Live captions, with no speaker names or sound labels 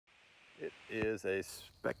It is a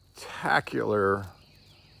spectacular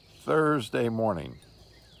Thursday morning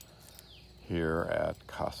here at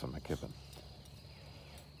Casa McKibben.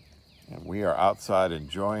 And we are outside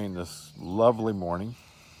enjoying this lovely morning.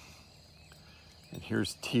 And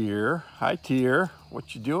here's Tyr. Hi, Tyr.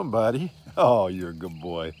 What you doing, buddy? Oh, you're a good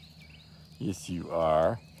boy. Yes, you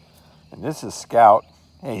are. And this is Scout.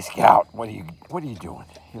 Hey, Scout, what are you doing?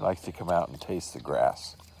 He likes to come out and taste the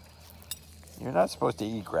grass. You're not supposed to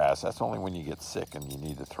eat grass. That's only when you get sick and you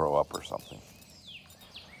need to throw up or something.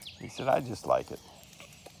 He said, I just like it.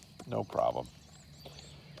 No problem.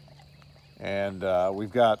 And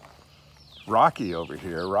we've got Rocky over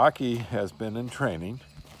here. Rocky has been in training,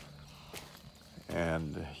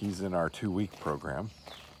 and he's in our 2-week program.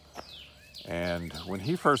 And when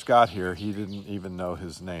he first got here, he didn't even know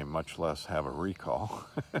his name, much less have a recall.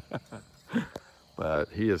 But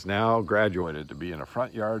he is now graduated to being a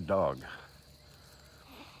front yard dog.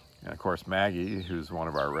 And of course, Maggie, who's one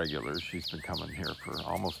of our regulars, she's been coming here for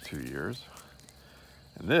almost 2 years.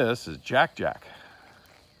 And this is Jack Jack.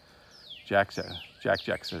 Jack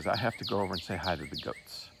says, I have to go over and say hi to the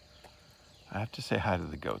goats. I have to say hi to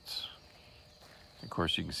the goats. Of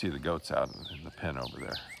course, you can see the goats out in the pen over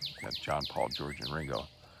there. Got John, Paul, George, and Ringo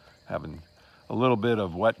having a little bit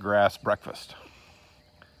of wet grass breakfast.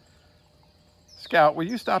 Scout, will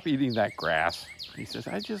you stop eating that grass? He says,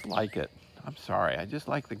 I just like it. I'm sorry, I just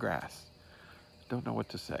like the grass. Don't know what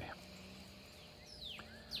to say.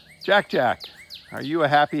 Jack, are you a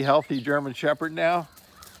happy, healthy German Shepherd now?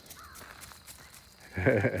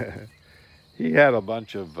 He had a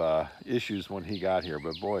bunch of issues when he got here,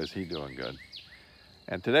 but boy, is he doing good.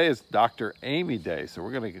 And today is Dr. Amy Day, so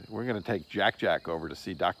we're gonna take Jack over to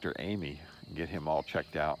see Dr. Amy and get him all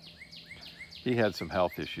checked out. He had some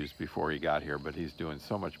health issues before he got here, but he's doing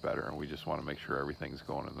so much better, and we just want to make sure everything's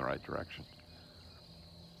going in the right direction.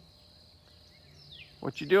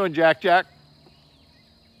 What you doing, Jack?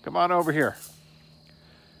 Come on over here.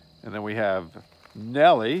 And then we have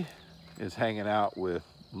Nellie is hanging out with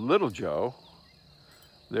Little Joe.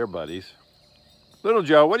 They're buddies. Little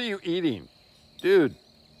Joe, what are you eating? Dude.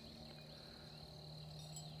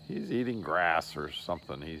 He's eating grass or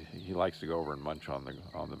something. He likes to go over and munch on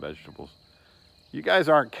the vegetables. You guys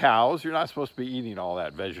aren't cows. You're not supposed to be eating all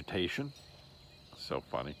that vegetation. So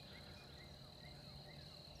funny.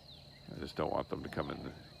 I just don't want them to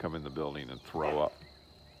come in the building and throw up.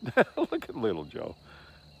 Look at Little Joe.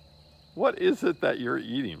 What is it that you're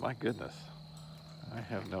eating? My goodness. I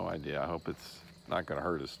have no idea. I hope it's not going to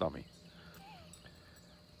hurt his stomach.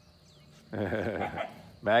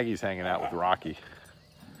 Maggie's hanging out with Rocky.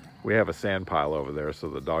 We have a sand pile over there, so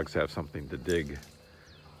the dogs have something to dig.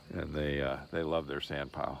 And they love their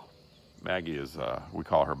sand pile. Maggie is, we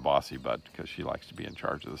call her Bossy Butt because she likes to be in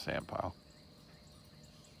charge of the sand pile.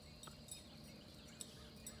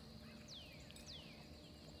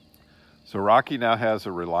 So Rocky now has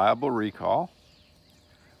a reliable recall.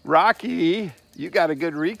 Rocky, you got a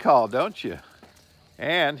good recall, don't you?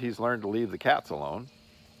 And he's learned to leave the cats alone.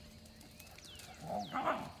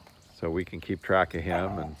 So we can keep track of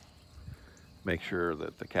him and make sure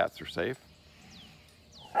that the cats are safe.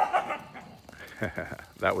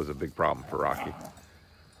 That was a big problem for Rocky.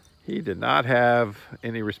 He did not have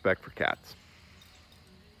any respect for cats.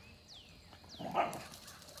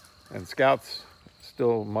 And Scout's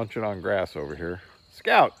still munching on grass over here.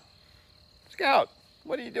 Scout,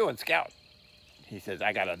 what are you doing, Scout? He says,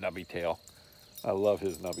 I got a nubby tail. I love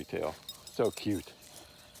his nubby tail. So cute,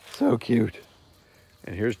 so cute.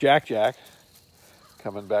 And here's Jack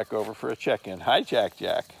coming back over for a check-in. Hi, Jack.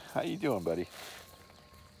 How you doing, buddy?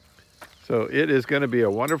 So it is going to be a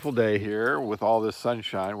wonderful day here with all this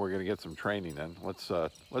sunshine. We're going to get some training in. Let's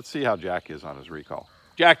see how Jack is on his recall.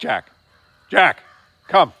 Jack,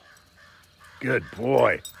 come. Good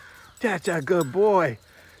boy. That's a good boy.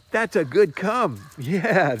 That's a good come.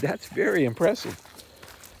 Yeah, that's very impressive.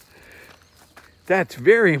 That's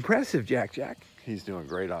very impressive, Jack. He's doing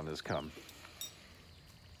great on this come.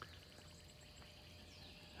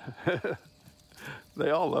 They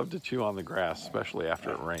all love to chew on the grass, especially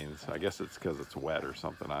after it rains. I guess it's because it's wet or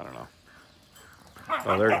something. I don't know.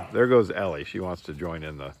 Oh, there goes Ellie. She wants to join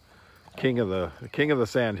in the king of the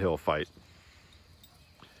sandhill fight.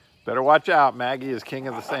 Better watch out. Maggie is king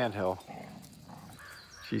of the sandhill.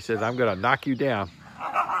 She says, I'm going to knock you down.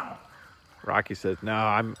 Rocky says, no,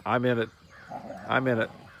 I'm in it. I'm in it.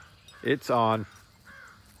 It's on.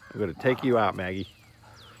 I'm going to take you out, Maggie.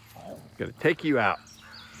 I'm going to take you out.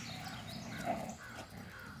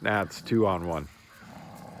 Now it's 2-on-1.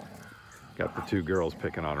 Got the two girls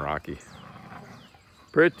picking on Rocky.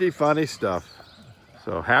 Pretty funny stuff.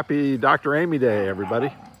 So happy Dr. Amy Day,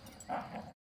 everybody.